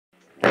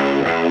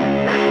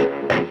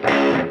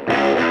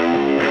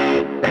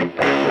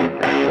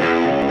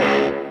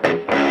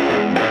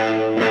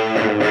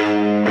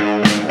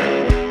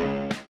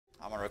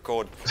I'm gonna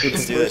record.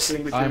 Let's do this.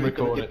 I'm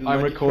recording.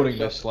 I'm recording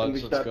this,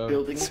 lads. Let's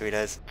go. Sweet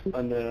as.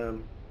 On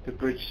the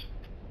bridge.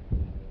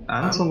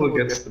 Anton will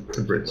get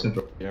the bridge.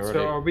 Yeah,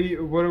 So are we?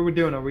 What are we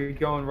doing? Are we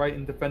going right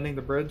and defending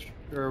the bridge?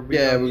 Or are we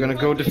Yeah, we're gonna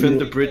go defend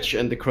the bridge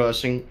and the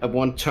crossing. I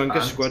want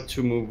Tonka squad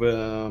to move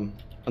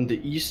on the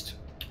east,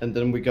 and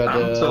then we got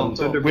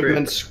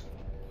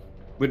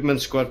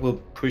Whitman's squad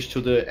will push to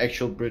the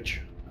actual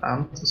bridge.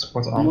 Anton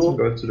squad, Anton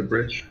go to the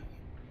bridge.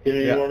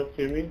 You want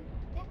to hear me?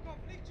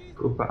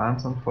 Gruppe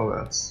Anton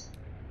vorwärts.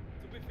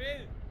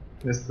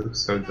 This looks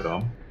so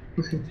dumb.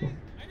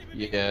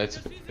 Yeah,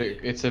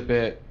 it's a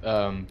bit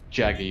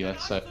jaggy,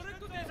 let's say.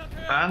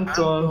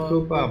 Anton,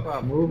 group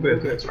up, move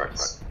it, the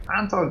trucks.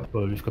 Anton!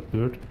 Where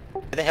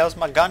the hell's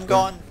my gun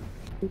gone?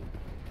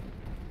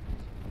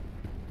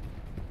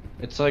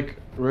 It's like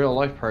real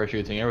life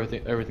parachuting.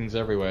 Everything's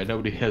everywhere.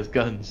 Nobody has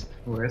guns.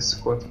 Where's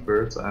squad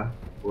Berta?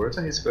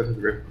 Berta needs to go to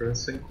the river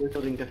crossing quick.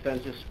 Building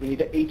defenses. We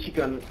need an HE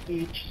gun on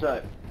each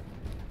side.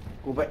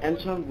 Gruppe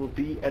Anton will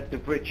be at the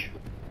bridge.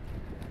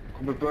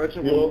 Gruppe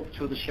Berta will move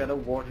to the shallow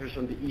waters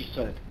on the east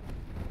side.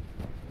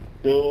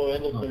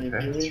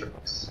 Okay,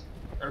 trucks.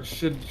 Or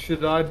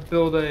should I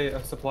build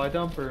a supply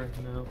dump or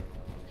no?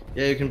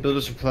 Yeah, you can build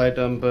a supply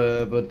dump,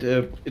 but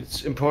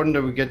it's important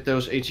that we get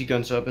those AT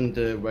guns up in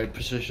the right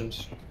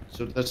positions.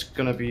 So that's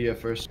gonna be a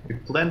first. You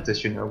planned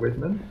this, you know,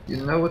 Whitman.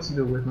 You know what to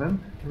do, Whitman,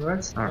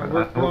 right? Alright,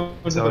 We're going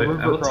to the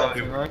river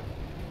crossing, right?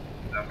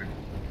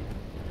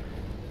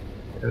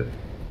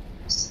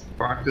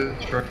 Park the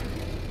truck.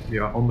 We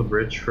are on the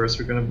bridge. First,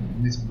 we're gonna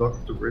need to block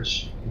the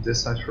bridge.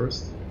 This side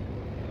first.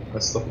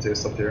 Let's stop it here,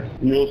 stop here.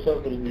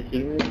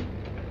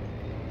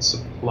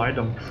 Supply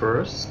them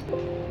first,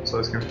 so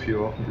it's gonna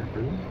fuel off and be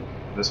free.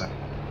 This side.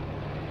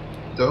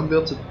 Don't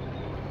build it.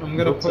 I'm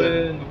gonna put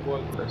it in the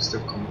wood. They're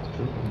still coming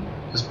through.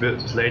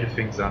 Just lay the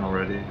things down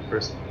already.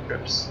 First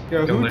traps.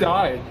 Yo, who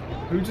died?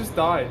 Who just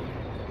died?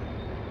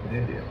 An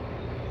idiot.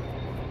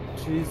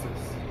 Jesus.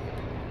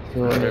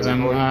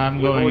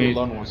 I'm going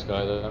along this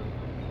guy there.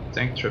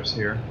 Tank traps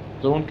here.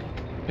 Don't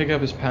pick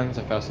up his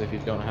panzer fast if you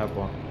don't have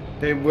one.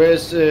 Hey,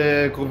 where's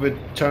Gruppe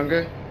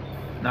Tonka?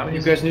 Now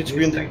You guys need to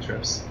be in tank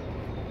traps.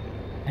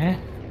 Huh?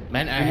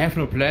 Man, I have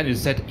no plan. You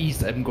said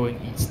east. I'm going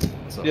east.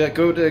 So. Yeah,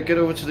 get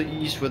over to the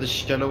east where the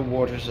shallow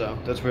waters are.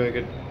 That's where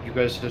you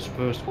guys are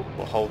supposed to.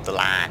 We'll hold the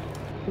line.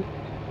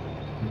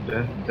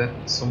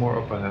 Then some more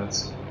up ahead.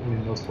 We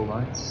need multiple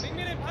lines.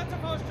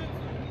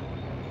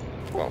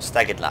 Well,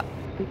 staggered lap.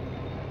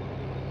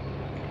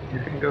 You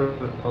can go,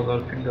 although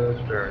you can go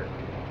to there.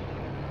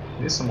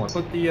 Need someone.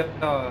 Put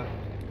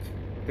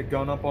the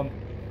gun up on.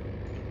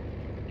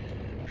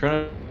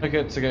 Trying to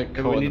get Yeah,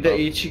 caught. we need the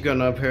HE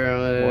gun up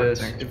here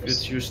tank if traps.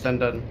 it's you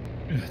standard.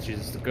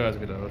 Jesus, the guys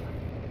get out.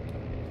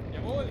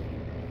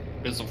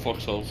 There's some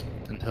foxholes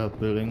in her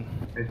building.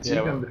 It's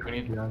Yeah, even we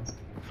need yeah.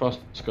 Frost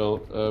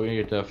Skull. We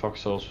need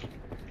foxholes.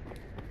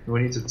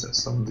 We need to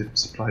summon the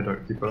supply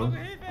depot.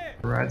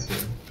 Right here.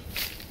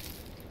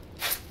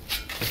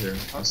 Right here.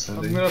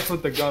 I'm gonna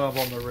put the gun up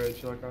on the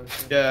ridge, like I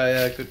said.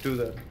 Yeah, I could do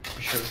that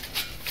for sure.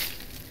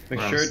 Make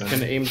Well, sure it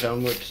can aim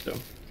downwards though.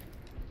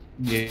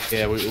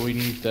 Yeah, we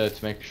need to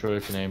make sure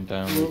it can aim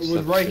down.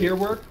 Would right here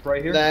work?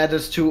 Right here? Nah,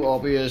 that's too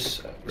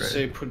obvious. Right.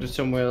 Say put it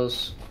somewhere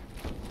else.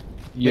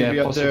 Yeah, maybe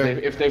up plus there.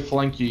 if they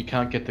flank you, you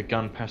can't get the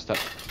gun past that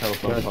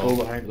telephone pole.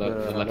 behind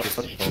that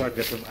electric pole.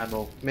 get some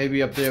ammo.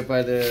 Maybe up there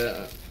by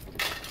the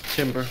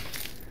timber.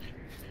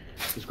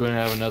 It's going to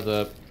have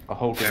a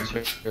whole Yeah.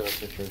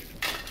 situation.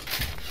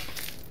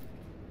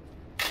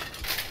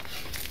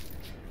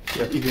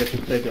 Yeah, if you have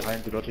to stay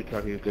behind the logic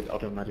truck, you get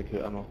automatic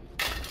ammo.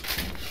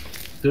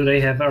 Do they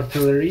have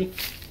artillery?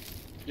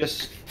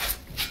 Yes.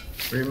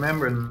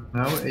 Remember,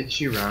 no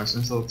HE rounds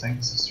until the tank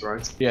is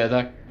destroyed. Yeah,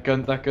 that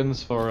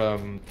gun's for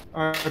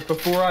Alright,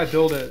 before I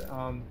build it,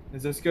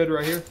 is this good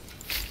right here?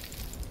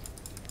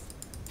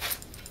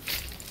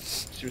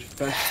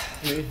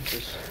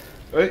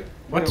 Wait,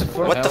 what the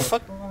fuck? What the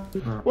fuck?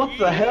 What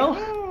the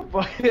hell?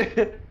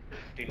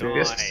 You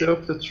guys still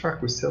have the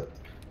truck, we still.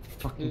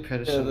 fucking Yeah,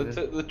 pedestal.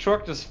 the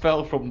truck just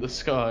fell from the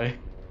sky.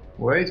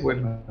 Wait,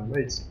 man,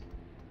 wait.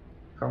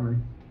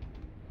 Coming.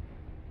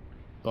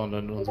 Don't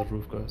land on the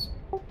roof, guys.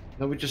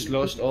 Now we just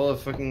lost all the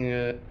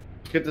fucking.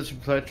 Get the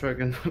supply truck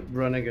and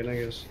run again, I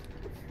guess.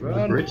 The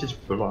Run. bridge is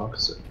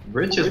blocked.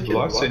 Bridge is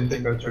blocked, so you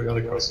can go through the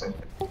other crossing.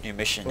 New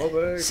mission. Go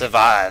back.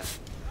 Survive.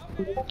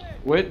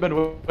 Wait, man,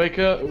 wake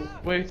up!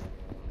 Wait.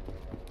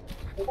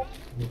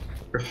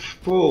 We're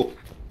full.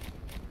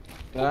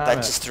 Damn That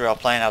it. just threw our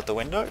plane out the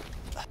window.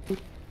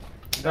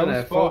 No,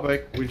 was fall fun.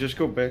 back. We just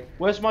go back.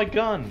 Where's my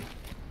gun?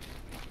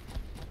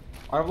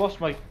 I've lost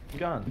my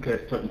gun.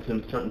 Okay,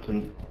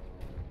 Tottenham.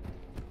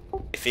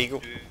 If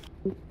Eagle,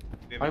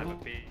 I've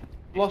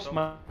lost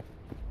my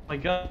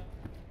gun.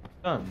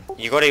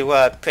 you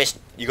gotta press.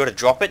 You gotta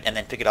drop it and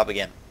then pick it up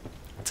again.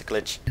 It's a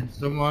glitch.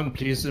 Someone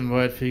please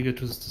invite Fege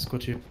to this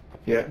Discord here.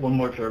 Yeah, one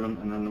more German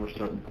and then we're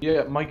starting.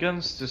 Yeah, my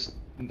gun's just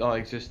not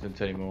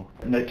existent anymore.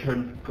 And they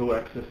turn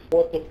proactive.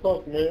 What the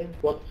fuck, man?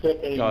 What's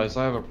happening? Guys,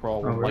 I have a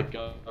problem. Oh, My really?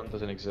 gun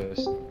doesn't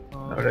exist.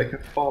 No, they can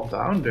fall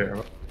down there.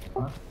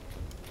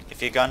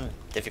 If you got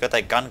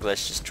that gun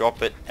glitch, just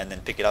drop it and then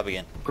pick it up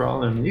again.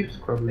 Crawl underneath,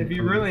 probably. If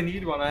you really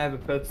need one, I have a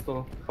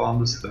pistol. On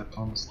the step,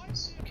 on the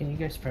steps. Can you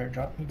guys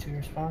drop me to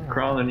your spawn?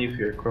 Crawl underneath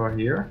here, crawl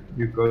here,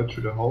 you go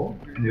through the hole,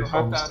 and you You'll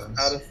fall on have the to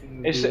ask steps.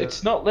 Addison to It's do that.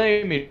 it's not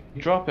letting me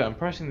drop it. I'm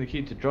pressing the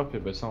key to drop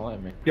it, but it's not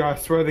letting me. Yeah, I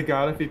swear to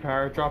God, if he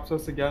power drops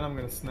us again, I'm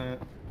gonna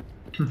snap.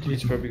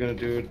 He's probably gonna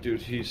do it,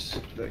 dude. He's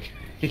like,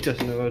 he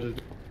doesn't know how to do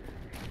it.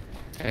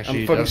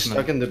 Actually, I'm fucking doesn't.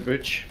 stuck in the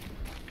bridge.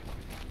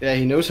 Yeah,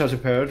 he knows how to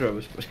paradrop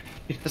us, but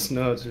he doesn't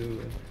know how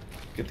to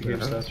get the Yeah, game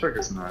that started. trick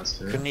is nice,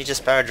 dude. Couldn't you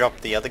just paradrop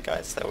the other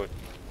guys that would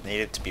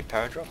needed to be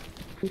paradropped?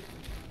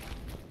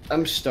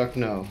 I'm stuck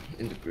now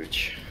in the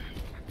bridge.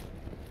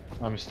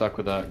 I'm stuck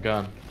with that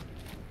gun.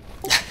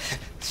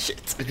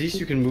 Shit. At least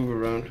you can move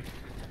around.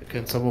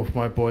 Can some of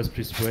my boys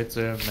please wait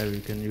there? Maybe we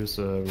can use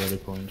a rally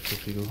point for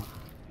people.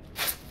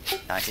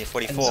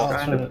 1944. Oh,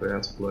 Kind of so-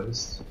 bad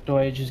placed. Do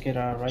I just get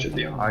a right? Should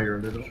be one? higher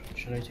a little.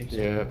 Should I take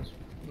Yeah.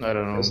 some? I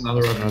don't know. There's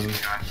another one Another-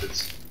 behind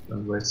it.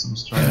 Don't waste some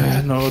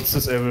strength. No, it's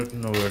disabled.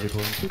 No rally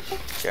point.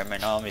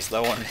 German army's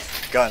low on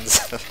guns.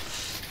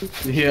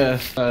 Yeah,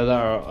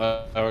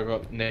 I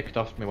got nicked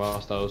off me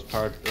whilst I was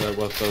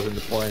in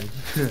the plane.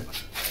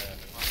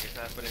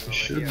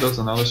 Shoot, there's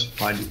another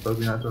supply depot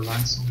behind the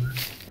line somewhere.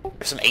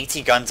 There's some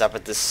 80 guns up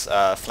at this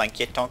flank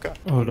yet, Tonka.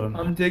 Hold on.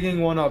 I'm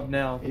digging one up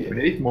now. We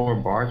need more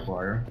barbed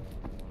wire.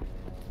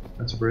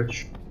 That's a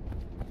bridge.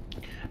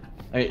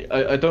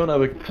 I don't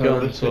have a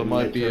gun, let's so say it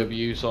might be later. of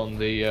use on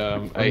the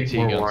We need AT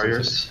more guns.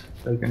 wires.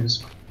 They can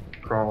just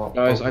crawl up.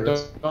 Guys, I over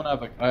it. don't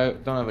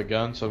have a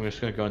gun, so I'm just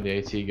gonna go on the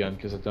AT gun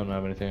because I don't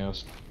have anything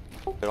else.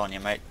 Good on you,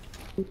 mate.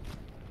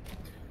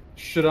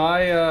 Should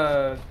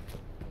I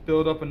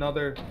build up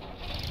another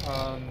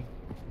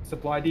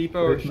supply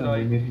depot, or should I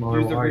We need more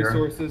use the wire.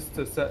 resources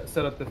to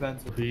set up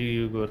defenses?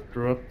 You got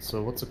dropped,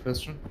 so what's the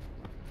question?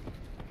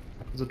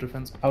 Is it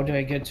defense? How do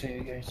I get to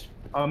you guys?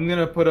 I'm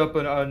gonna put up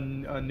a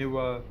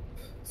new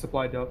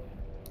supply dump.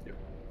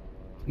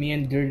 Me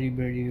and Dirty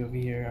Birdie over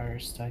here are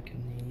stuck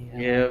in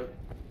the. Yeah.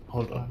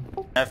 Hold on.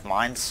 If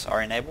mines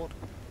are enabled.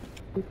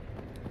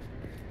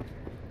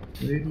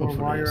 We need more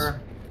Hopefully,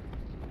 wire.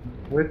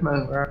 Wait,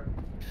 man, where?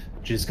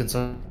 Jeez, can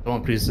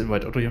someone please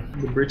invite Otto here?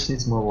 The bridge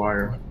needs more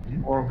wire.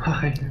 More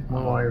wire.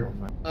 More wire.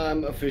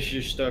 I'm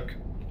officially stuck.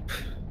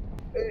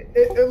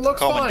 It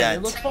looks fine. Commandant.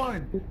 It looks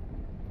fine.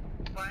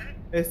 What?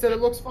 It said it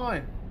looks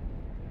fine.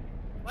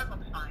 What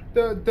looks fine?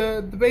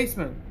 The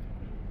basement.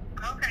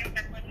 Okay,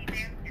 that's what he's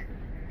asking.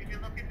 Did you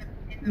look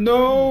in the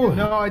No,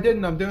 I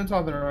didn't. I'm doing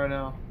something right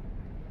now.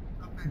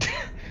 Okay.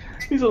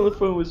 He's on the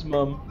phone with his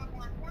mum.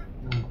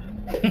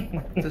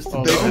 Just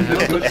Oh, Don't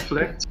man. do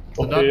reflect.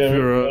 So not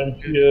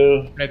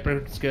Führer. Black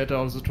Bird get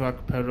out of the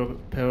truck.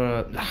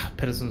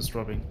 Patterson is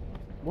dropping.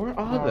 Where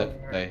are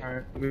they?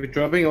 Alright. We're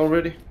dropping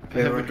already.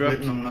 Have we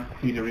dropped?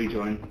 Need to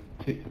rejoin.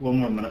 One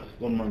more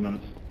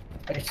minute.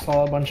 I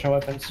saw a bunch of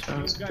weapons.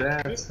 It's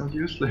bad. It's not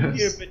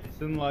useless.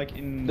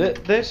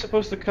 They're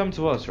supposed to come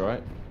to us,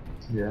 right?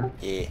 Yeah.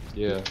 Yeah.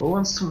 Yeah. Who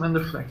wants to man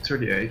the flag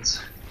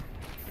 38?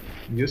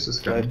 Use this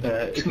guy.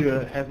 If you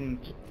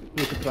haven't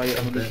multiplied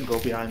ammunition, go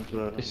behind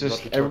the. It's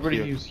just everybody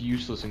who's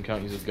useless and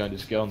can't use his gun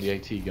just get on the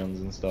AT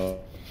guns and stuff.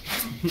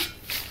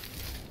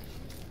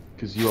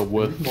 Because you are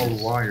worth More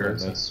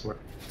wires, I swear.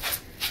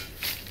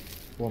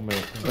 1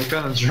 minute. I'm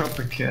gonna drop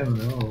again,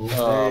 no.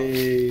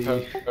 Hey.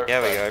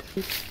 There we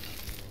go.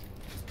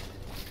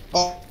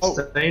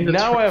 Stay in the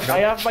Now truck. I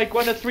have my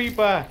Gwen 3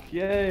 back!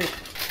 Yay!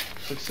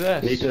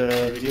 Success! Need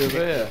to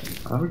Severe.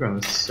 I'm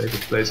gonna save a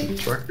place in the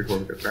truck before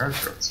we get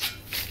parachutes.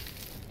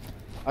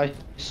 I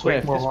swear,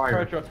 if more this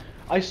wire. paratrooper-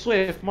 I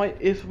swear, if my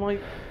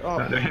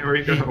oh, There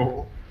we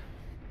go.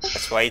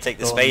 That's why you take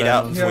the Oh, spade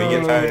out man. before you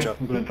get No. paradropped.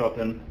 I'm gonna drop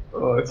in.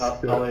 Oh, it's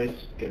good. Allies,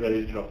 get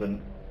ready to drop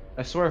in.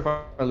 I swear if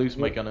I lose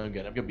my gun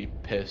again, I'm gonna be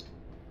pissed.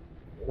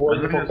 Why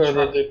the fuck are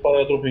they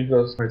paratrooping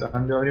us? Wait,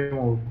 I'm the only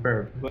one with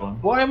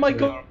parachute. Why am I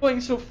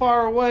going so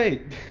far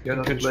away? Get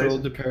on the Control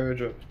place. the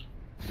paradrop.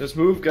 Let's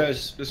move,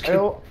 guys. Let's I, get.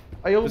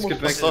 I almost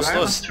get back Slow, to slow.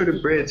 Drive us to the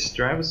bridge.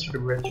 Drive us to the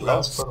bridge.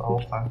 Last but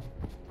all time.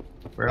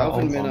 We're all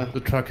Alvin time. Minna. The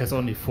truck has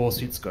only 4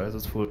 seats, guys.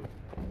 It's full.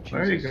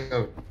 There you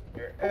go.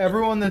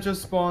 Everyone that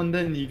just spawned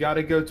in, you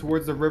gotta go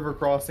towards the river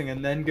crossing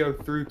and then go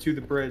through to the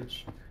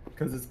bridge,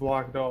 because it's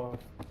blocked off.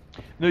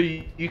 No,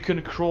 you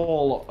can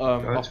crawl Go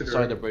off to the the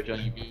side of the river. bridge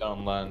and you be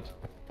on land.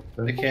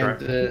 Then I can't, drive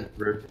to the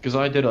bridge. Because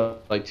I did it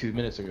like 2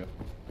 minutes ago.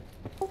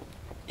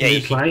 Yeah,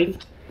 Is you it can, live?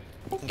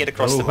 you can get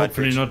across Oh, the mud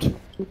hopefully bridge. not.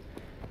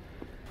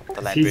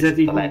 The land He bridge. said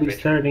The it will land be bridge.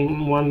 starting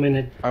in 1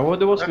 minute. I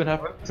wonder what's been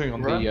What? happening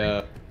on Run.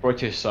 the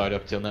British side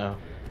up till now.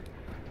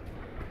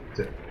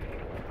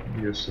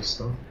 Use the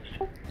stuff.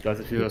 Guys,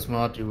 if you are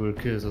smart, you will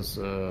kill this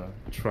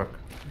truck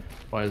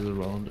while the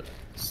round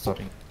is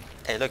starting.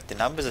 Hey, look, the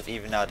numbers have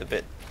evened out a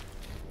bit.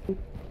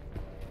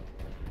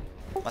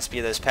 Must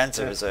be those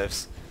panzer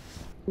reserves.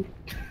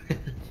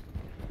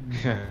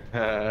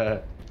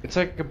 It's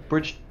like a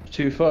bridge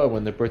too far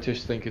when the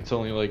British think it's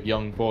only like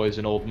young boys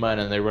and old men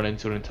and they run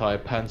into an entire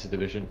panzer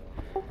division.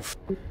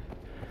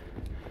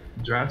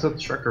 Drive the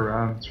truck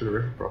around through the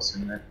river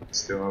crossing, man. It's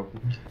still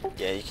open.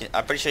 Yeah, you can.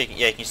 I'm pretty sure you can.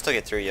 Yeah, you can still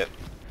get through. Yep.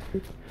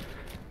 You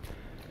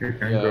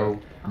can Yeah, go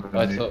I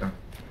underneath thought- them.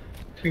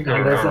 You can go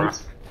Unless around.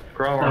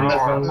 Crawl Unless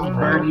around.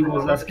 Birdie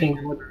was asking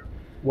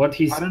what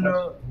he's. I don't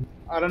know.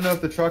 I don't know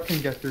if the truck can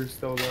get through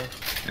still though.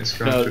 It's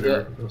going No, through the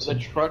river the crossing.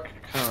 truck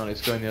can't,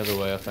 it's going the other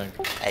way, I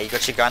think. Hey, you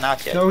got your gun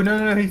out yet?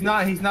 No, he's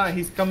not. He's not.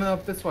 He's coming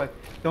up this way.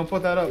 Don't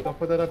put that up. Don't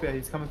put that up yet.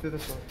 He's coming through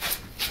this way.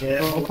 Yeah.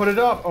 Don't put it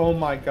up. Oh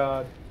my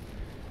god.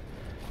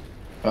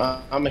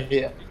 I'm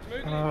here.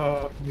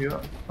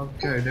 Yeah,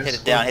 okay, that's Hit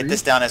it down. Hit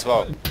this down as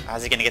well.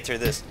 How's he gonna get through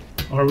this?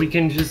 Or we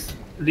can just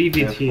leave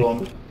it here.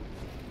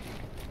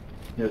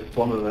 Yeah,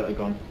 spawn with a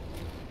gun.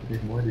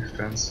 Need more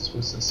defense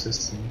with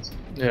assistance.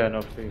 Yeah,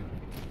 no fee.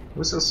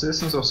 With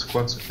assistance of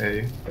squad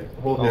A.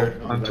 Hold Oh,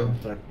 there. Anton.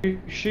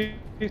 Shoot.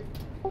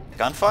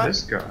 Gunfight?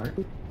 This guy.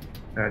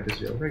 This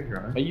yellow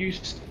guy. Are you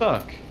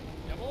stuck?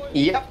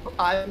 Yep,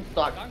 I'm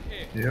stuck.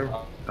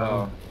 Yeah.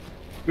 Oh.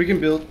 We can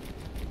build.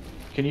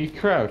 Can you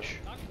crouch?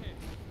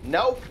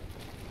 Nope.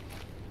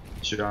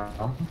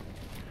 Jump.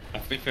 I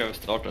think we have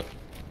started. Do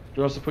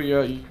you want us to put you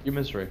out your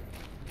misery?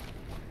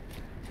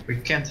 We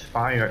can't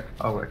fire.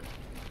 Oh wait.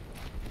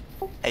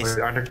 Hey, Wait,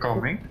 are they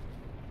coming?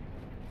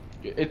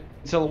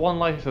 It's a one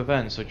life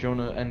event, so do you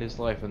want to end his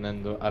life and then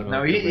I don't know.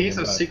 No, bring he's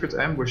him a back? secret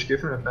ambush. Give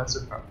him a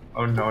defensive.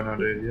 Oh no,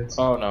 the idiots.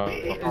 Oh no.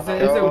 Is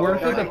it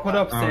worth it to put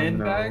up Oh, no.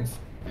 sandbags?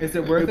 Is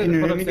it worth it Can to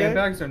you put hear up me, guys?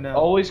 sandbags or no?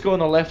 Always go on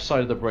the left side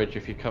of the bridge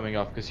if you're coming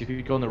off, because if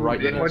you go on the right,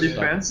 Get you're more gonna get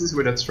stuck. defenses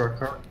with that truck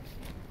car.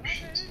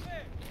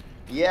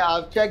 Yeah,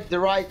 I've checked the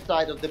right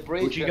side of the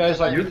bridge. Would you guys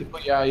like me to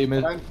put you out your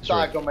misery? I'm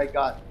stuck, oh my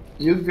god.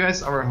 You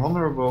guys are a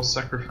honorable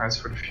sacrifice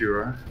for the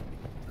Führer.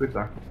 Good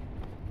luck.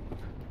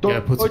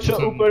 Yeah, put Deutsche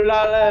some-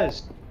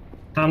 Upperlales!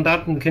 Tom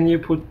Dutton, can you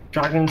put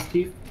Dragon's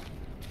Teeth?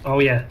 Oh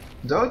yeah.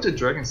 Don't the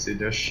Dragon Seed,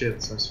 they're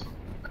shit. So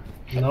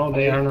No,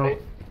 they are not.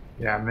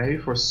 yeah, maybe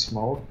for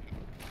small.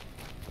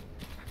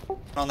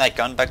 on that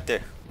gun back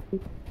there.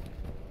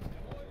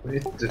 We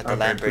need to, the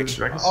land bridge.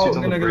 Dragon Oh, Seed I'm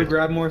on gonna the go bridge.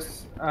 grab more.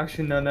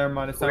 Actually, no, never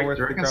mind. It's not Wait, worth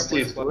it to Dragon grab more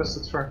Seed, supplies. where's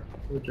the truck?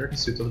 Put Dragon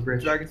Seed on the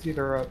bridge. Dragon teeth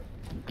are up.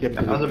 Get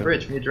On the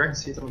bridge, we need Dragon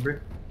Seed on the bridge.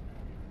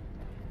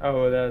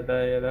 Oh,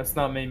 yeah, that's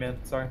not me, man.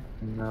 Sorry.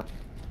 No.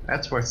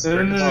 That's why it's No,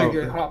 Dragon Seed.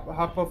 good.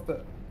 Hop off the.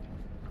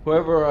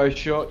 Whoever I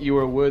shot, you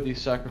were a worthy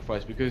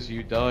sacrifice. Because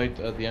you died,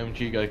 the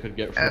MG guy could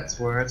get free. That's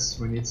words,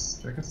 we need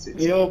Dragon Seed.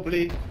 Yo,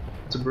 please.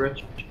 It's a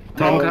bridge.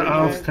 Tonka, Oh,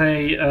 I'll yeah.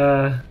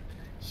 stay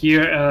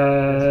here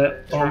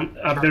on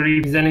at the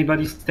reef. Is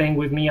anybody staying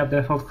with me at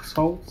the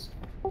foxholes?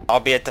 I'll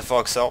be at the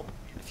foxhole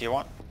if you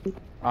want.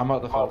 I'm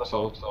at the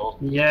foxhole.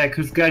 Yeah,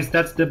 cause guys,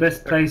 that's the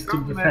best place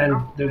to defend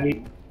the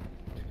reef.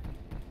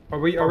 Are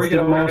we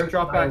gonna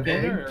drop back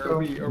in, or are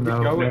we going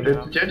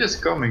now? They're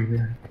just coming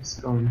here. It's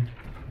coming.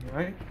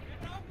 Right.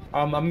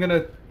 I'm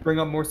gonna bring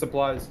up more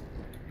supplies.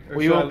 Or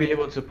We should won't I be leave?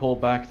 able to pull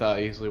back that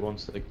easily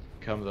once they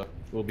come though.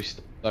 We'll be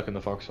stuck in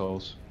the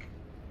foxholes.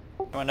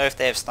 You wanna know if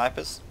they have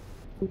snipers?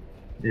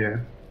 Yeah,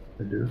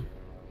 I do.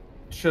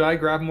 Should I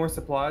grab more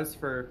supplies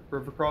for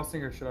river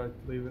crossing, or should I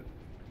leave it?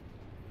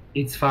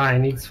 It's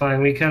fine. It's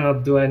fine. We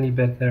cannot do any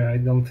better. I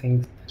don't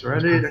think. It's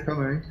ready, they're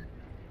coming.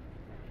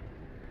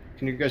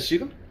 Can you guys see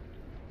them?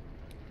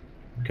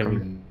 Can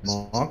we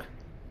mark?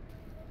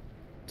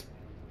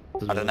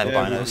 I don't have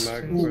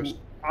binos.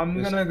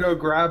 I'm gonna go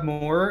grab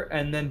more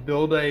and then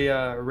build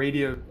a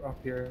radio up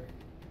here.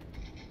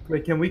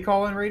 Wait, can we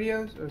call in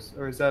radios,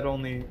 or is that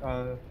only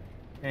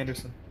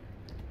Anderson?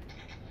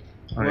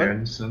 Oh, yeah,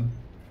 Anderson.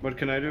 What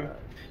can I do?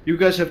 You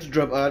guys have to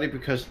drop Artie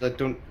because I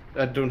don't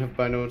have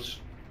binotes.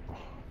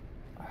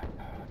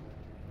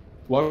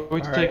 Why are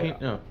we Alright. taking?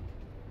 No.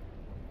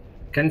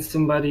 Can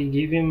somebody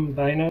give him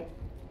bino?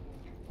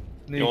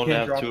 No, We only can't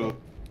have drop two. them.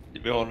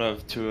 We only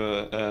have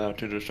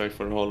two distract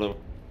for the whole level.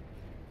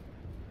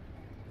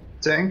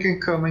 Tank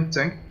incoming,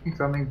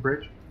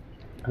 bridge.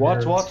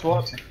 What?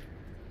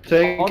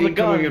 Tank On the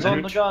incoming guns, at on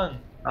the bridge. gun.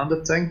 On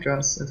the tank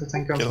guns, into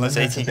tank guns. Kill those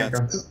into 18 tank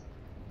guns.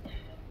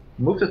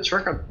 Move the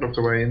truck out of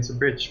the way into the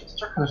bridge. What's the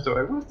truck out of the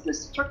way? What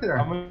is the truck there?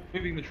 I'm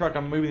moving the truck.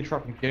 I'm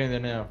getting there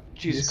now.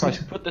 Jesus Yes.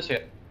 Christ! Put this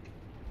here.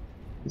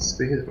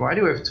 Why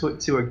do we have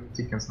two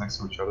deacons next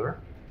to each other?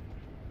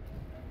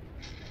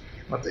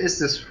 What is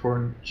this for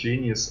a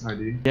genius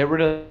idea? Get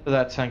rid of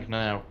that tank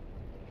now.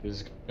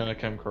 It's gonna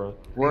come across.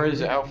 Where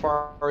is it? How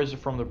far is it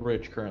from the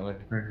bridge currently?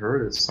 I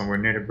heard it's somewhere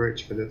near the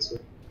bridge, but that's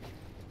it.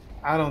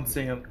 I don't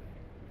see him.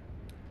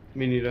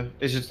 Me neither.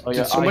 Is it? Oh,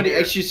 yeah, Did somebody I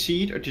hear- actually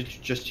see it, or did you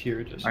just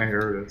hear it? I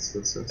heard it.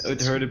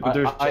 I heard it, but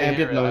there's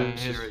ambient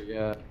noise.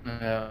 Yeah.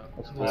 Yeah,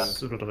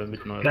 das oder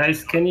midnight.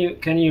 Guys, can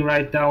you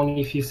write down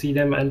if you see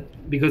them? And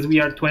because we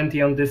are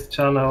 20 on this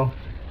channel.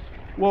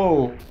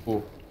 Whoa.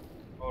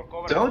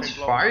 Don't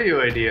fire,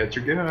 you idiot!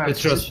 You're giving my It's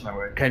just, position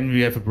away. can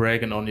we have a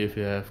break and only if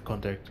you have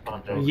contact?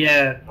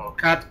 Yeah,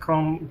 cut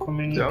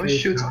communication. Don't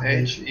shoot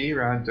HE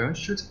round. Don't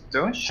shoot.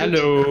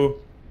 Hello.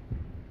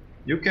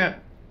 You can.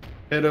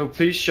 Hello,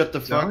 please shut the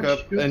fuck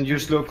up and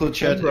use local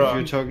chat if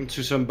you're talking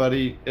to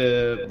somebody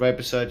right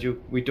beside you.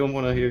 We don't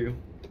want to hear you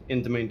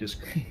in the main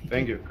Discord.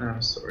 Thank you.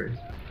 I'm sorry.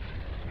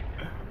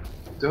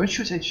 Don't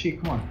shoot HE,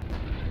 come on.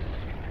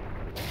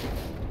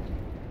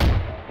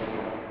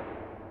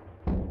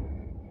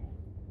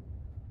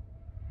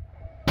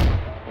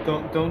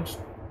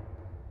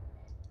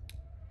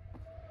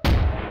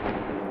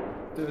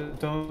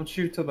 Don't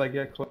shoot till they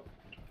get close.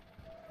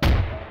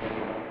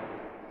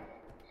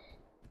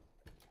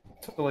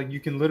 So, like, you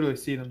can literally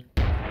see them.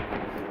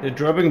 They're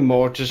dropping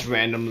mortars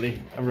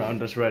randomly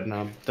around us right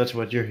now. That's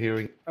what you're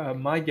hearing.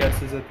 My guess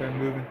is that they're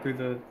moving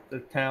through the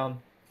town,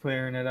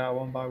 clearing it out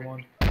one by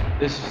one.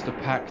 This is the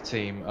pack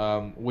team.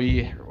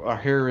 We are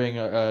hearing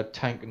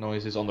tank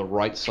noises on the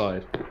right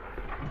side.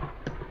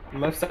 The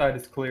left side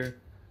is clear.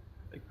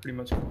 Like, pretty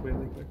much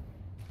completely clear.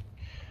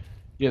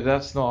 Yeah,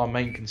 that's not our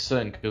main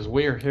concern, because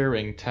we're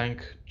hearing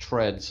tank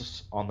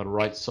treads on the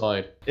right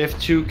side.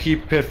 F2,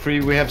 keep pet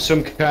free. We have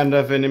some kind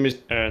of enemies.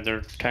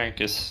 Their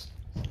tank is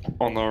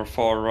on our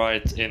far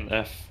right in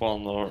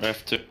F1 or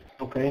F2.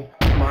 Okay,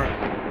 Mark.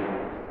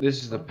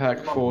 This is the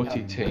Pack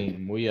 40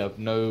 team. We have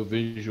no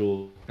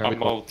visual.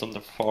 I'm out on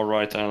the far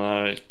right and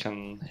I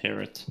can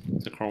hear it,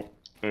 the crow,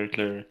 very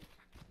clearly.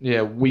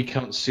 Yeah, we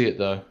can't see it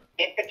though.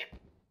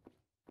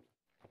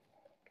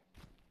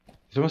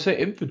 Someone say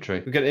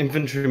infantry? We got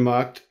infantry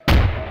marked.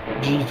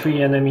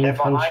 G3 enemy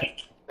infantry.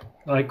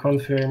 I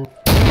confirm.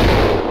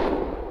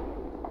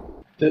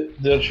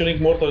 They are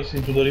shooting mortars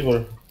into the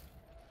river.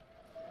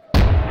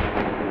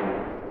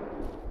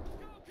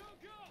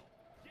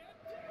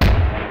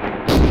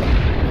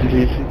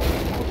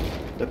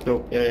 Let's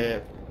go. Yeah.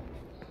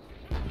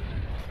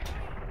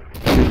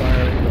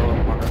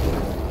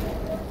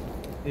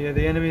 Yeah,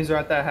 the enemies are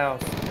at that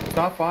house.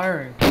 Stop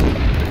firing.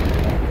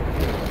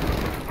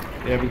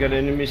 Yeah, we got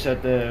enemies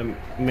at the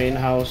main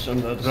house on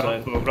the other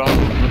side.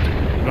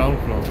 Ground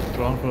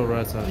floor,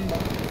 right side.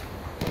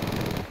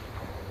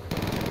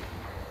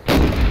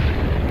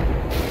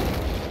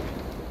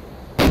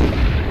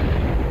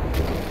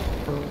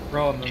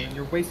 Bro, man,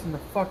 you're wasting the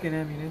fucking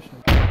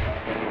ammunition.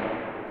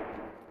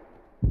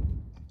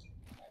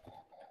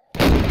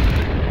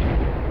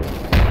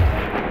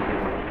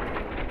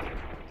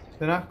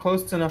 They're not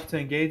close enough to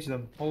engage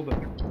them. Hold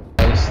it.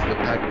 This is the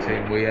Pack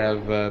team. We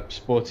have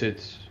spotted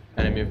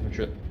enemy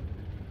infantry.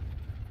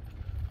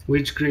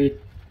 Which grid?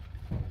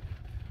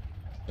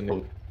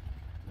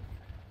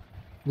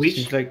 Which?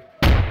 Seems like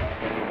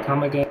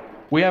Come again.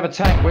 We have a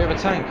tank. We have a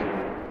tank.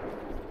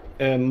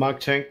 mark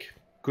tank.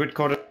 Grid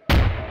quarter.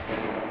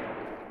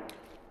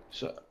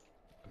 So,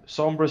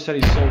 Sombra said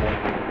he saw one.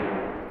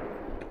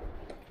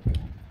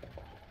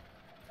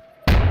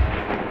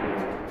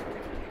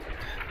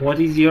 What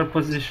is your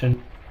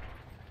position?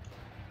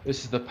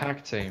 This is the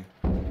Pack team.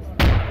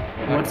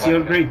 What's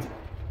your grid?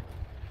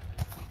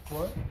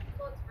 What?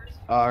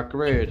 Our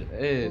grid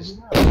is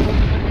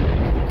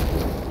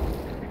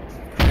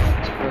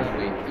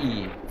currently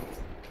E.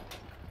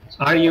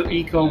 Are you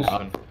equals?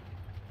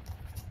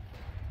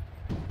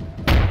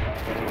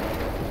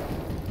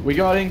 We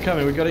got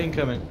incoming. We got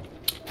incoming.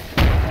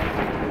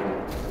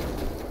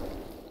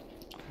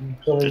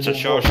 There's a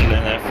social in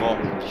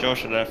F1.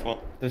 Social F1.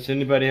 Does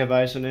anybody have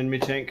eyes on enemy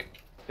tank?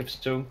 If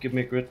so, give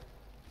me a grid.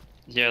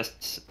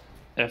 Yes,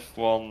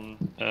 F1.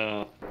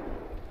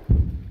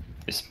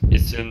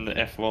 It's in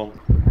F1.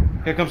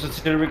 Here comes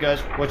artillery,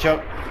 guys. Watch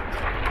out.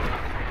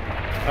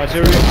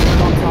 Artillery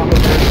on top of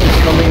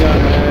this. Coming on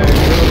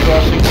river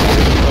crossing.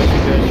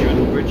 Guys, you're on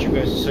the bridge. You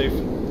guys are safe.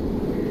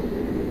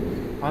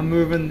 I'm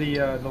moving the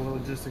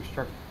logistics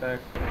truck back.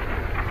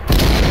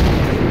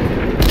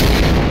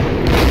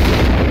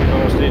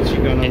 Oh, stage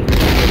you gun on.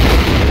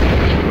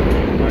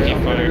 Alright,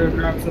 I'm gonna go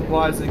grab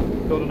supplies and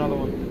build another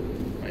one.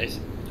 Nice.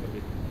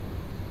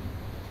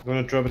 I'm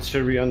gonna drop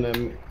artillery on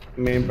the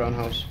main brown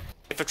house.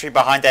 Infantry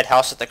behind that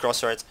house at the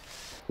crossroads.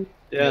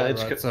 Yeah, Right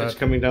it's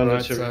coming down right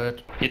artillery.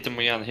 side. Hit him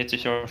again, hit the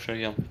charger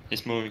again.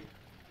 He's moving.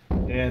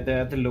 Yeah,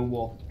 they're at the low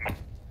wall.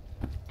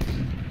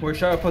 Where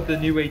should I put the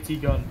new AT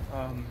gun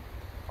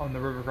on the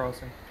river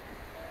crossing?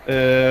 We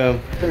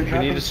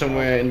need it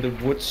somewhere in the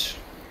woods.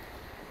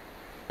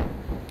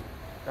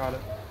 Got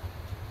it.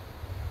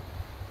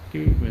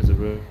 Give me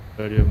the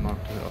radio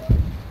marked up.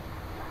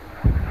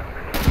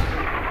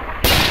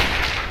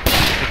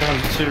 Here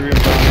comes artillery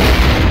down.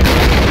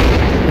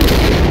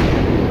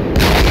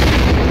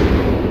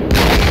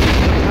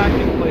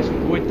 Attacking place.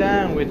 We're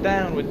down. We're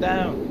down. We're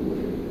down.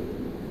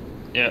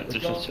 Yeah,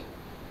 there's a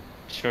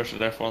church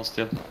at F1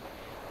 still.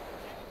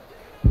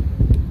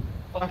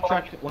 I've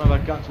tracked one of our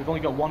guns. We've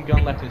only got one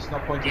gun left. It's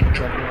not pointing to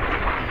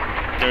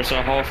track. There's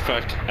a half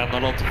track and a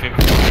lot of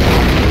infantry.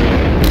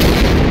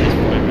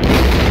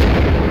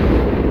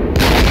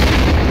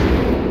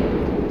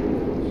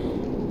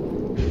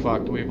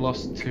 Fuck, we've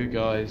lost 2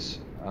 guys.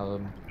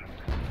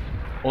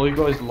 All you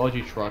got is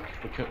Logi truck.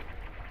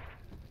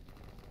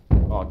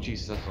 Oh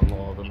Jesus, that's a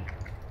lot of them.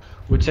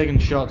 We're taking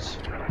shots.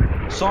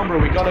 Sombra,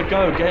 we gotta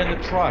go. Get in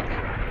the truck.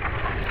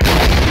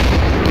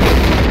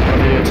 Are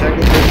they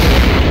attacking?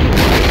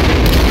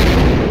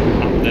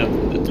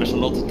 There's a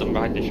lot of them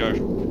behind the church.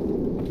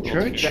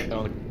 Church?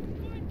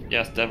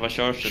 Yes, there was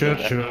church.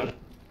 Churchill.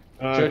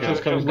 Churchill's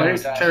coming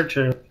Where's down.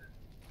 Churchill?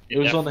 It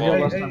was on the hill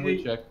Hey, last hey, time we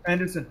hey, checked.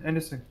 Anderson,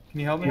 can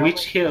you help me?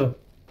 Which hill?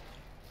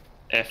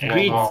 Great,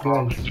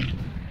 F1.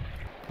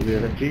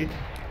 guys.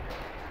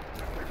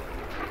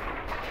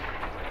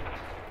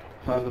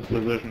 How's the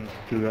position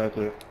to guys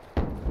there?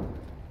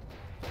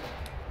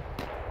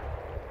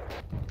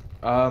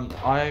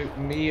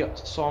 Me,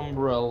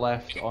 Sombra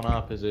left on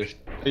our position.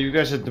 Are you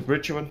guys at the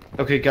bridge one?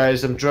 Okay,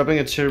 guys, I'm dropping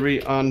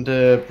artillery on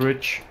the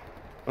bridge.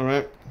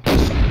 Alright.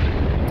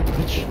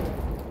 Which?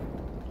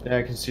 Yeah,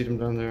 I can see them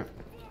down there.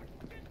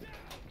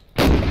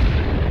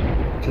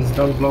 Just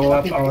don't blow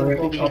up our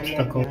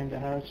obstacle. Behind the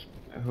house.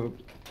 I hope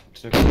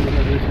it's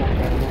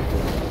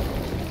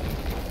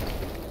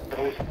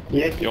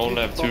Yes, You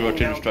only have 2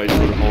 artillery strikes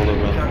for the whole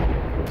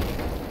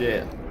event.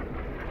 Yeah.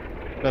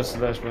 That's the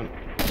last one.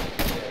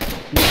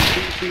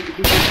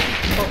 He's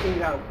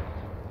popping out.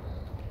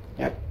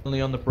 Yep.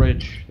 Only on the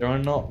bridge. There are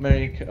not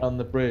many on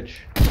the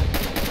bridge.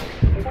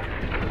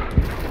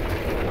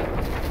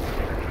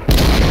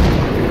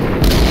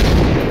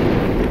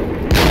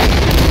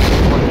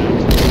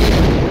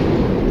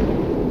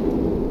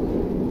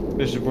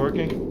 Is it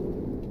working?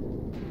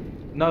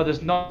 No,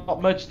 there's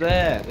not much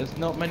there. There's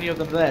not many of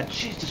them there.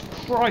 Jesus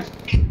Christ!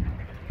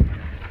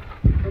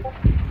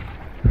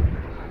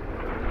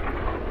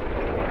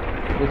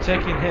 We're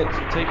taking hits.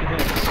 We're taking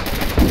hits.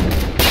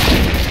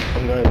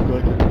 I'm gonna go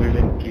to the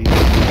building, please.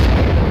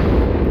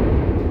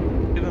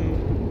 Give them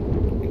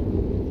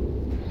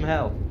some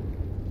help.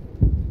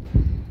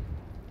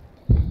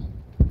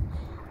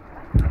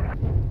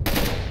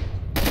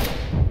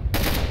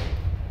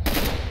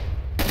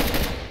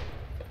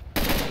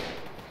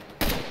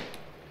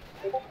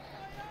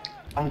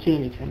 I don't see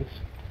any tanks.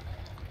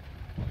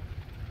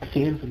 I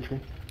see infantry.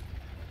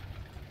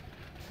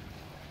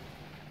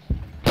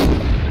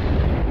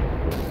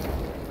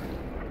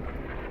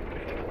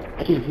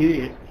 I can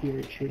hear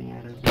it shooting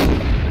at us.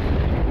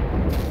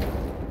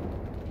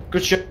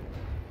 Good shot.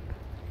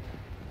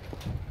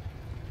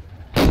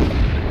 A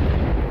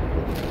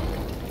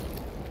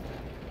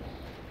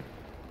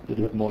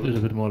little bit more. A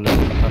little bit more left.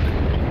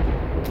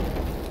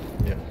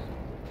 Yeah.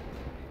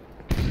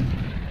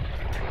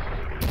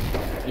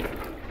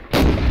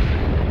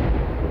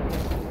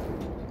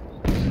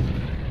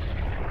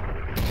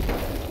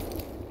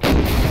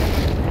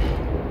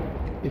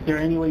 Is there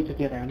any way to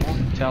get ammo?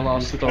 Tell our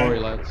story,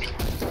 lads.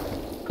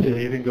 Yeah,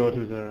 you can go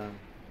to the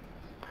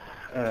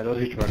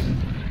loading truck.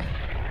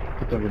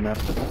 Put on the map.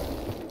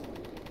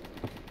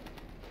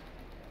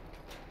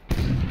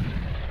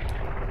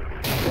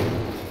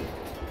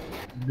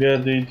 Yeah,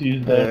 they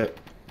use that.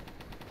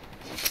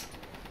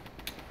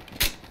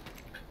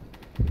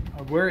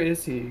 Where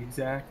is he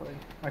exactly?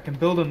 I can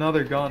build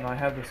another gun. I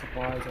have the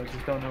supplies. I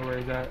just don't know where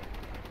he's at.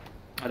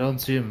 I don't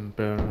see him,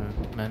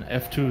 man.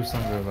 F2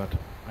 somewhere, but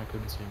I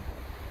couldn't see him.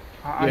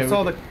 I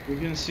saw the. We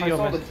can see I your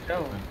saw the message.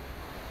 skeleton.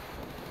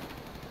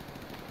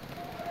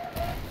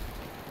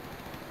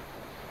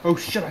 Oh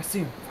shit! I see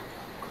him.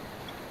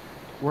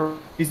 Where?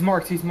 He's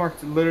marked. He's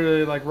marked.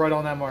 Literally, like right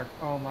on that mark.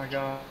 Oh my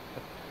god.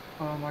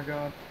 Oh my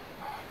god.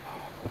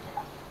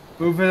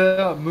 Move it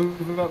up. Move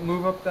it up.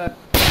 Move up that.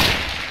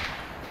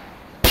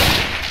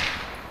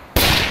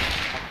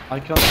 I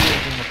can't see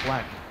anything in the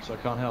flag, so I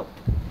can't help.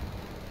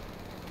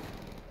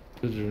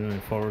 There's really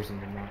forest in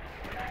the map.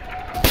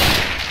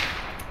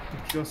 I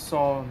just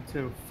saw him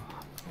too.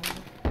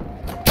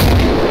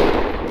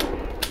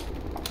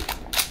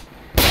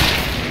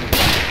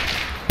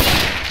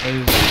 Where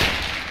is he?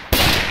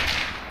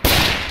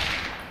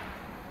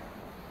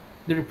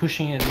 They're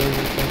pushing it.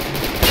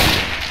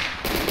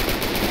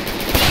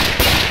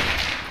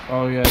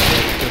 Oh yeah,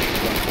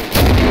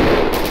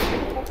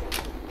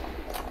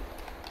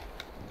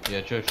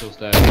 yeah, Churchill's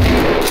dead.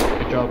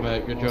 Good job,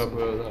 mate. Good job,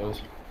 that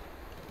was.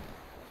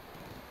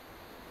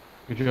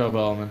 Good job,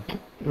 Alman.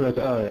 Right,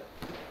 alright.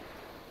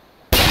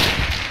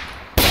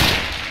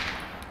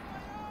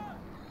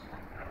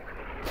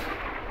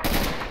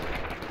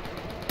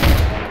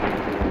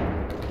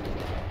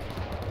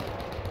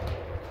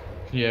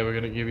 Yeah, we're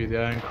gonna give you the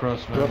Iron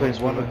Cross, man. Dropping once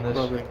we one win this.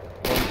 dropping.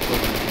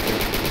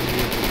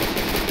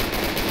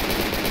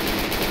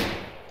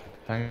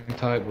 Hang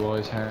tight,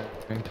 boys.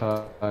 Hang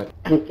tight.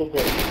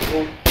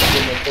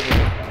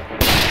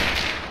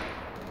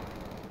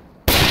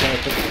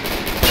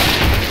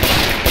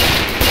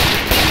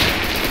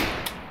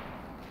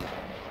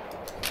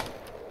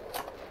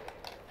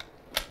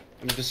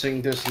 I'm just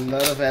saying there's a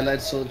lot of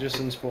allied soldiers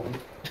in spawn.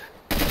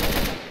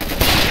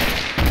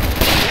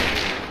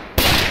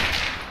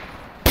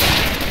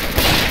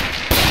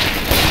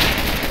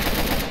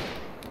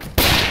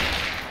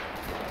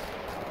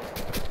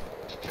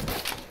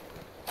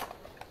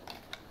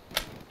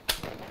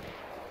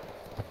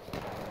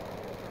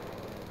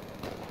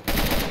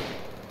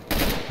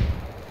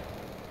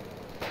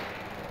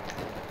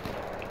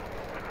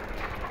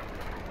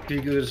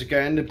 Diego, there's a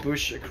guy in the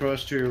bush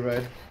across to your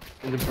right,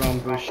 in the brown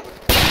bush.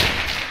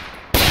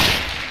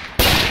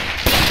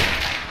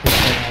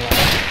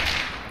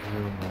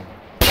 man.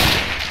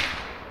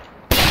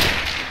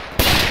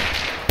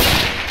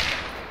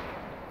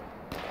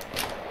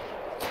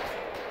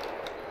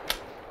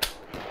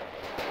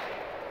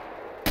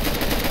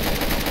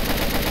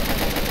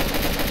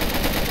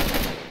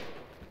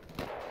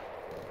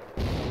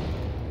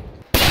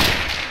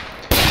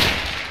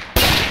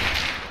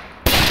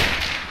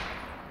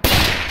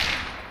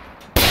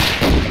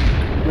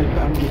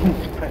 I'm getting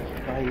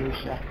suppressed by your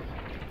shots.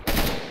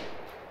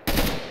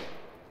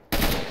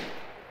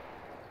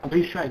 I'm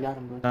pretty sure I got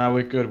him, bro. Nah,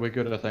 we're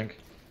good, I think.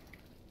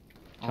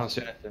 Can't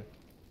see anything.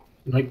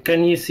 Like,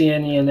 can you see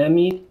any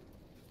enemy?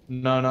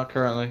 No, not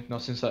currently.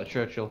 Not since that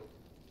Churchill.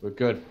 We're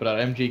good, but our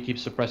MG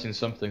keeps suppressing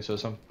something, so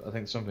I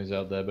think something's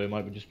out there, but it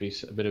might just be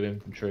a bit of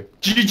infantry.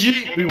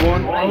 GG! We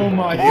won! Oh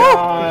my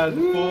god!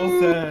 Full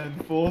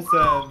send, full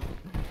send.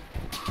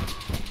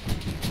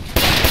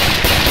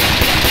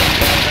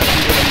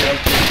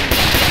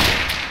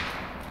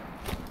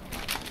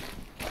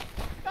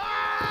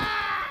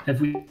 Have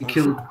we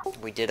killed?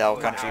 We did our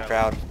country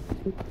proud.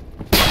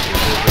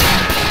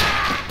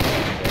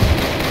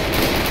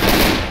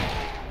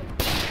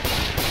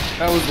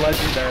 That was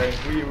legendary.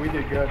 We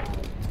did good.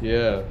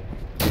 Yeah.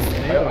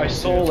 I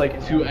saw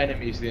like 2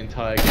 enemies the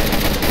entire game.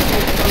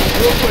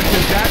 Real quick,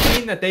 does that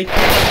mean that they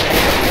can't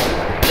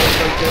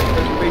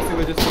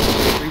basically just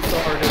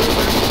restarted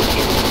over?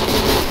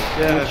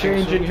 Yeah, We're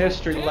changing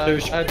history,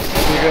 lads. We're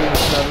gonna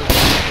establish.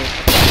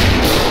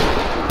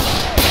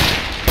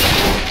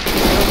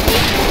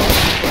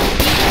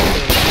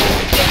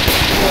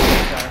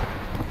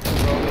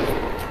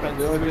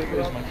 The only bit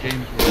is my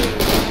game's really.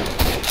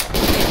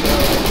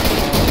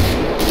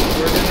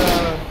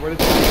 Where did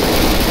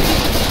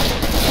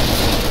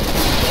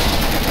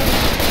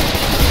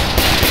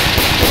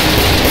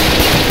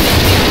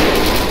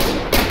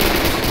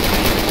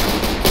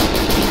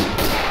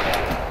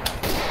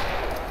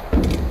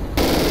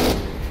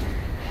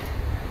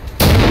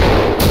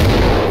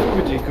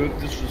Pretty good.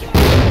 This was.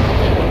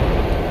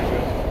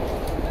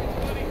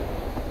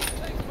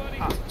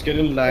 Let's get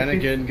in line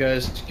again,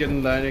 guys. Let's get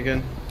in line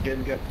again.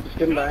 Let's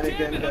get in line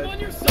again,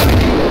 guys.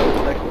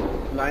 Like,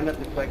 line at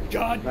the flag.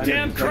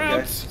 Goddamn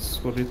crowds!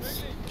 That's what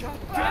it's.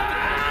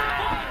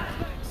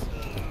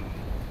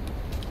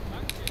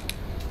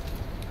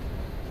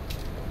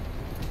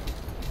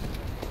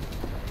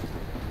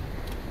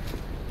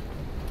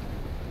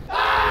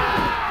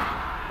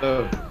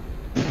 Oh.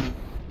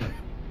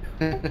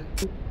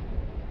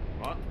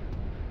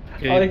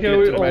 I like how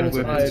we all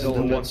idle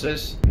and what's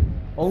this?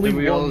 Only Then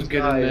we all one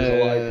get guy in, is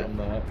alive from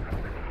that.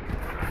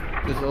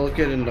 Let's all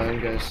get in line,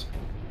 guys.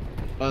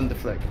 On the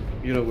flag.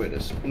 You know where it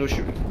is. No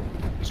shooting.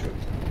 Let's go.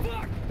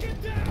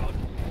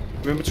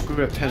 Remember to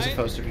grab Panzer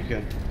first if you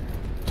can.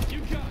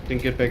 Then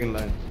get back in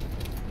line.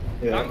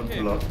 Yeah, I'm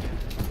blocked.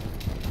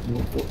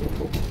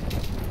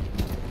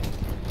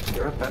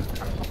 Sure,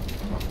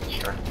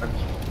 sure.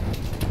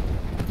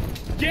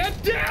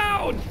 Get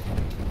down!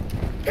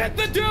 Hit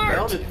the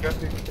dirt!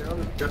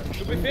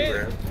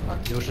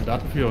 Jo,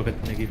 Soldatenführer,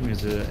 könnten mir geben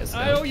diese SR.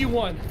 I owe you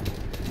one.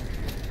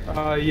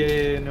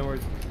 Yeah, no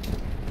worries.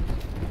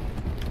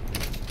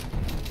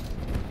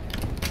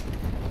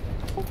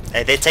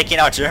 Hey, they're taking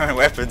our German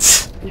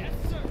weapons.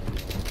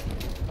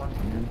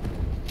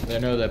 They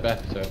know they're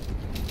better.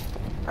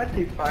 I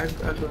think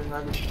 5 also in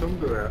einem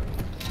Sturmgewehr.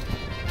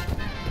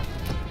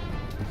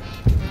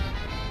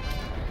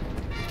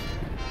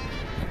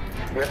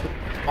 We have to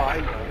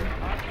fight.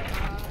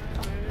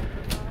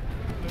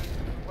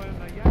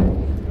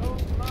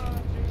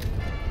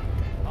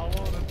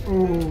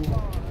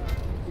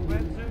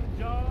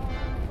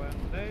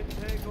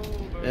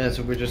 Yeah,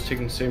 so we're just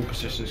taking the same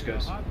positions,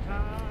 guys.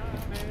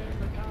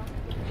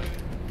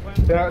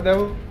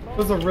 That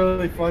was a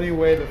really funny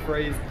way to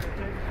phrase.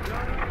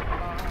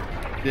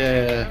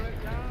 Yeah,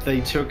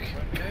 they took.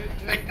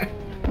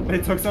 They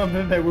took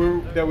something that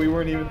we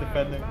weren't even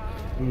defending.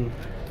 Mm.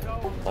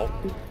 Oh.